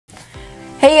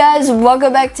Hey guys,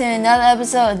 welcome back to another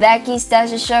episode of That Geek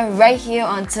Statue Show right here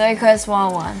on Toy Quest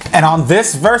 101. And on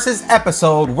this versus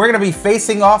episode, we're going to be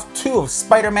facing off two of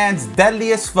Spider-Man's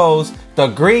deadliest foes, the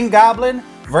Green Goblin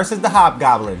versus the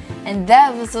Hobgoblin. And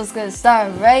that episode's going to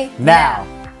start right now.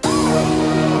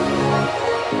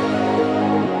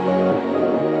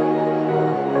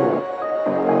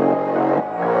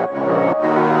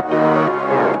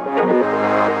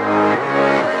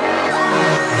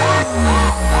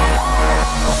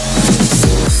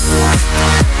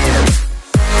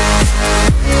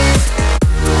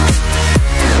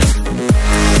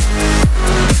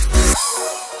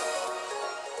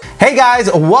 Hey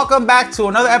guys, welcome back to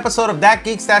another episode of That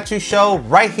Geek Statue Show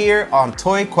right here on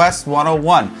Toy Quest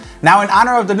 101. Now in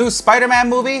honor of the new Spider-Man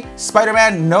movie,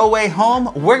 Spider-Man No Way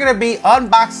Home, we're going to be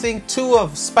unboxing two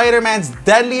of Spider-Man's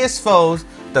deadliest foes,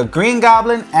 the Green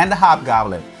Goblin and the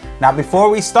Hobgoblin. Now before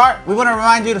we start, we want to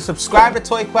remind you to subscribe to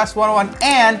Toy Quest 101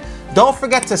 and don't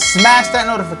forget to smash that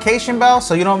notification bell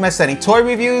so you don't miss any toy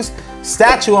reviews,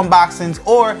 statue unboxings,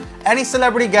 or any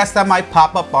celebrity guests that might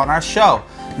pop up on our show.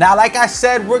 Now, like I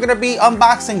said, we're going to be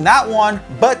unboxing not one,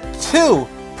 but two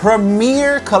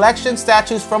Premier collection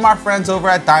statues from our friends over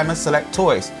at Diamond Select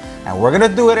Toys. And we're going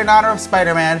to do it in honor of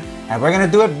Spider-Man, and we're going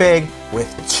to do it big with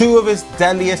two of his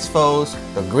deadliest foes,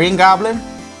 the Green Goblin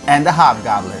and the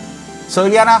Hobgoblin. So,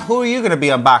 Ileana, who are you going to be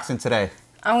unboxing today?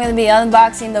 I'm going to be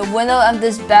unboxing the winner of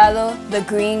this battle, the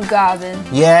Green Goblin.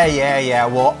 Yeah.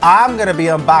 Well, I'm going to be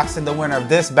unboxing the winner of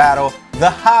this battle, the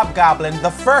Hobgoblin,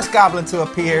 the first goblin to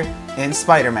appear in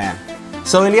Spider-Man.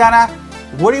 So, Ileana,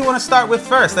 what do you want to start with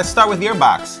first? Let's start with your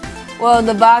box. Well,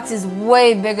 the box is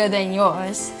way bigger than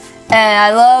yours. And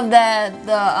I love that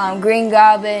the Green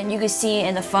Goblin, you can see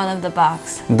in the front of the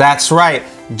box. That's right.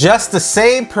 Just the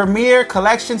same Premier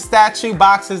collection statue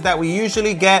boxes that we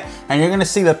usually get. And you're going to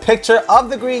see the picture of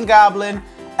the Green Goblin,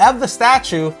 of the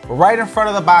statue, right in front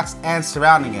of the box and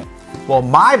surrounding it. Well,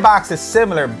 my box is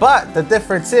similar, but the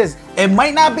difference is it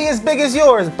might not be as big as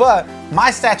yours, but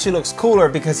my statue looks cooler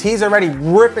because he's already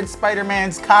ripping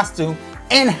Spider-Man's costume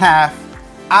in half.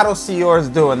 I don't see yours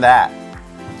doing that.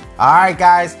 All right,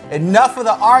 guys, enough of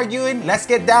the arguing. Let's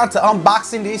get down to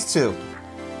unboxing these two.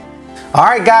 All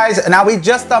right, guys, now we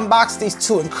just unboxed these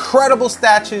two incredible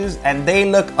statues and they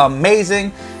look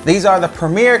amazing. These are the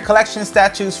Premier collection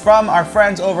statues from our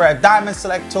friends over at Diamond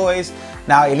Select Toys.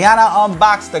 Now, Ileana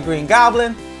unboxed the Green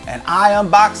Goblin and I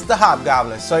unboxed the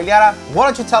Hobgoblin. So, Ileana, why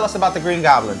don't you tell us about the Green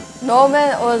Goblin?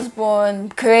 Norman Osborn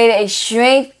created a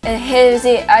strength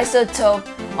inhibiting isotope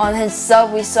on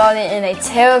himself, resulting in a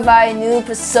terrifying new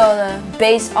persona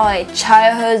based on a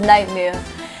childhood nightmare.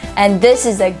 And this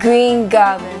is the Green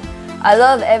Goblin. I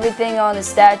love everything on the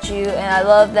statue, and I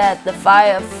love that the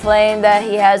fire flame that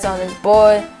he has on his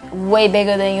board, way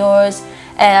bigger than yours.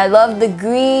 And I love the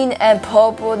green and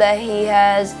purple that he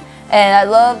has. And I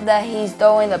love that he's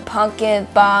throwing the pumpkin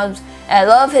bombs. And I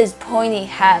love his pointy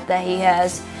hat that he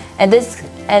has. And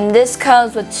this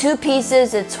comes with two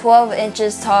pieces at 12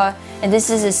 inches tall. And this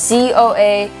is a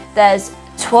COA that is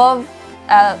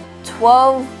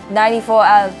 1294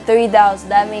 out of 3,000.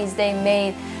 That means they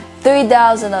made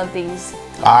 3,000 of these.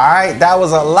 All right, that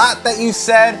was a lot that you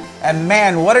said, and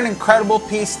man, what an incredible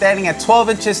piece standing at 12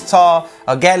 inches tall,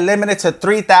 again limited to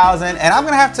 3,000, and I'm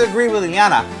gonna have to agree with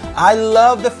Ileana. I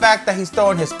love the fact that he's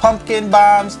throwing his pumpkin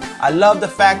bombs. I love the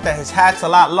fact that his hat's a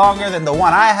lot longer than the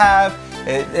one I have.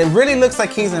 It really looks like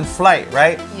he's in flight,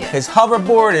 right? Yeah. His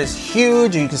hoverboard is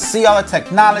huge. You can see all the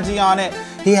technology on it.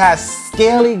 He has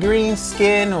scaly green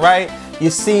skin, right? You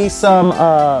see some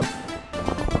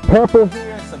purple here.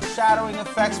 Shadowing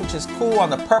effects, which is cool on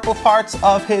the purple parts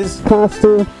of his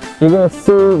costume. You're gonna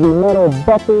see the metal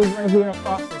buckles right here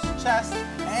across his chest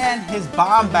and his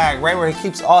bomb bag right where he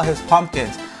keeps all his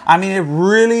pumpkins. I mean, it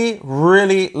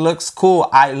really looks cool.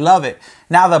 I love it.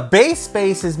 Now the base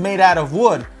is made out of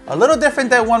wood, a little different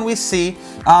than one we see.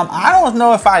 I don't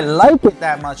know if I like it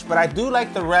that much, but I do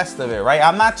like the rest of it, right?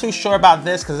 I'm not too sure about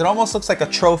this because it almost looks like a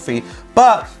trophy,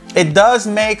 but it does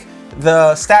make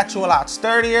the statue a lot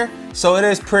sturdier, so it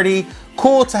is pretty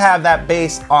cool to have that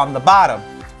base on the bottom.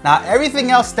 Now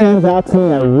everything else stands out to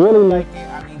me. I really like it.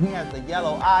 I mean, he has the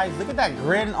yellow eyes. Look at that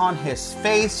grin on his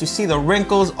face. You see the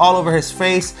wrinkles all over his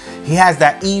face. He has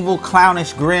that evil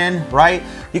clownish grin, right?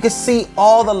 You can see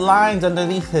all the lines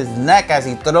underneath his neck as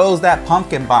he throws that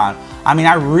pumpkin bomb. I mean,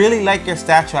 I really like your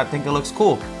statue. I think it looks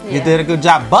cool. Yeah. You did a good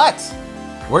job, but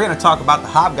we're gonna talk about the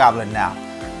Hobgoblin now.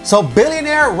 So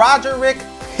billionaire Roderick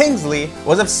Kingsley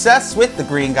was obsessed with the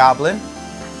Green Goblin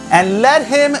and led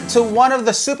him to one of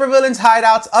the supervillains'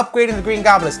 hideouts, upgrading the Green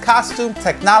Goblin's costume,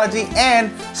 technology,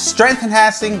 and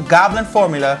strength-enhancing Goblin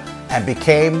formula, and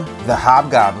became the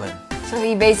Hobgoblin. So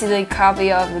he basically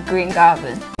copied off the Green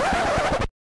Goblin.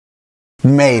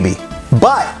 Maybe.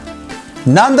 But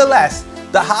nonetheless,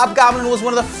 the Hobgoblin was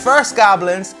one of the first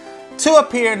goblins to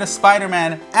appear in the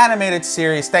Spider-Man animated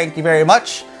series. Thank you very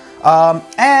much.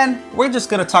 And we're just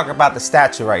gonna talk about the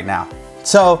statue right now.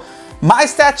 So my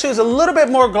statue is a little bit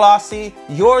more glossy.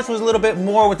 Yours was a little bit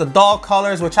more with the dull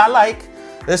colors, which I like.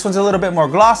 This one's a little bit more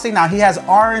glossy. Now he has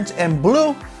orange and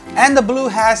blue, and the blue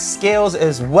has scales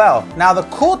as well. Now the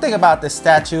cool thing about this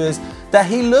statue is that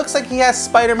he looks like he has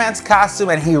Spider-Man's costume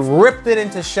and he ripped it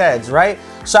into shreds, right?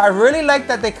 So I really like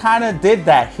that they kind of did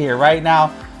that here. Right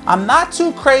now, I'm not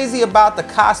too crazy about the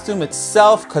costume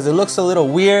itself because it looks a little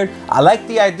weird. I like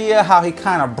the idea how he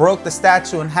kind of broke the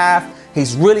statue in half.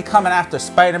 He's really coming after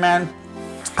Spider-Man.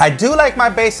 I do like my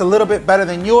base a little bit better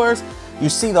than yours. You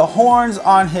see the horns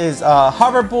on his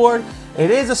hoverboard.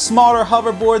 It is a smaller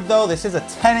hoverboard though. This is a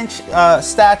 10-inch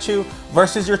statue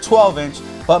versus your 12-inch.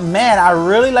 But man, I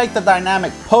really like the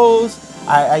dynamic pose.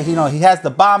 You know, he has the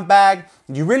bomb bag.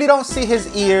 You really don't see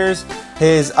his ears.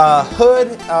 His hood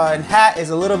and hat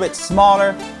is a little bit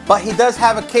smaller, but he does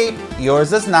have a cape. Yours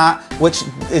does not, which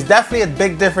is definitely a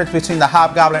big difference between the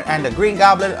Hobgoblin and the Green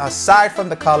Goblin, aside from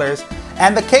the colors.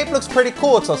 And the cape looks pretty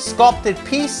cool. It's a sculpted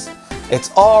piece. It's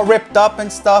all ripped up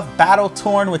and stuff, battle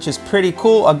torn, which is pretty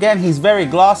cool. Again, he's very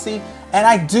glossy. And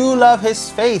I do love his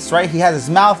face, right? He has his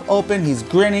mouth open, he's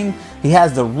grinning. He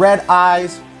has the red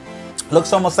eyes.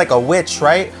 Looks almost like a witch,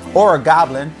 right? Or a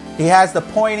goblin. He has the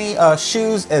pointy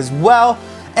shoes as well.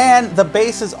 And the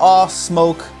base is all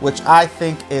smoke, which I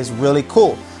think is really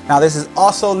cool. Now this is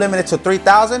also limited to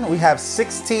 3,000. We have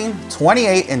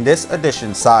 1628 in this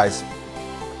edition size.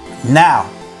 Now,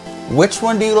 which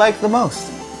one do you like the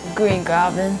most? Green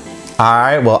Goblin. All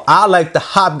right, well, I like the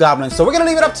Hobgoblin. So we're gonna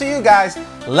leave it up to you guys.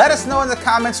 Let us know in the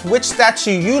comments which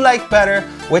statue you like better.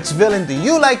 Which villain do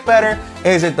you like better?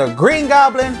 Is it the Green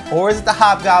Goblin or is it the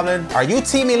Hobgoblin? Are you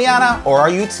Team Ileana or are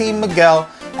you Team Miguel?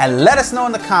 And let us know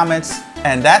in the comments.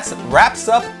 And that wraps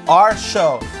up our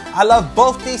show. I love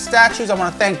both these statues. I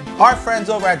want to thank our friends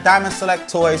over at Diamond Select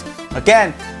Toys.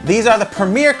 Again, these are the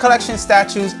Premier Collection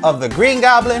statues of the Green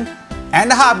Goblin and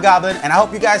the Hobgoblin. And I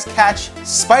hope you guys catch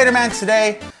Spider-Man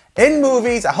today in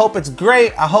movies. I hope it's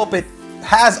great. I hope it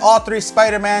has all three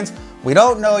Spider-Mans. We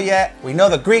don't know yet. We know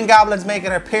the Green Goblin's making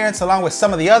an appearance along with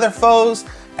some of the other foes.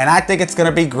 And I think it's going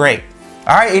to be great.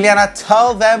 All right, Ileana,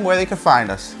 tell them where they can find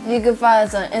us. You can find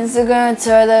us on Instagram,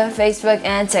 Twitter, Facebook,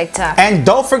 and TikTok. And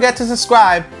don't forget to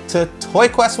subscribe to Toy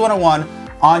Quest 101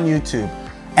 on YouTube.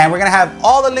 And we're going to have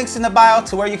all the links in the bio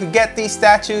to where you can get these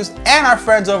statues and our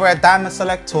friends over at Diamond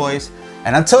Select Toys.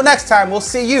 And until next time, we'll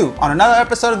see you on another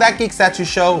episode of That Geek Statue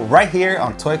Show right here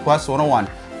on Toy Quest 101.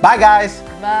 Bye, guys.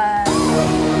 Bye.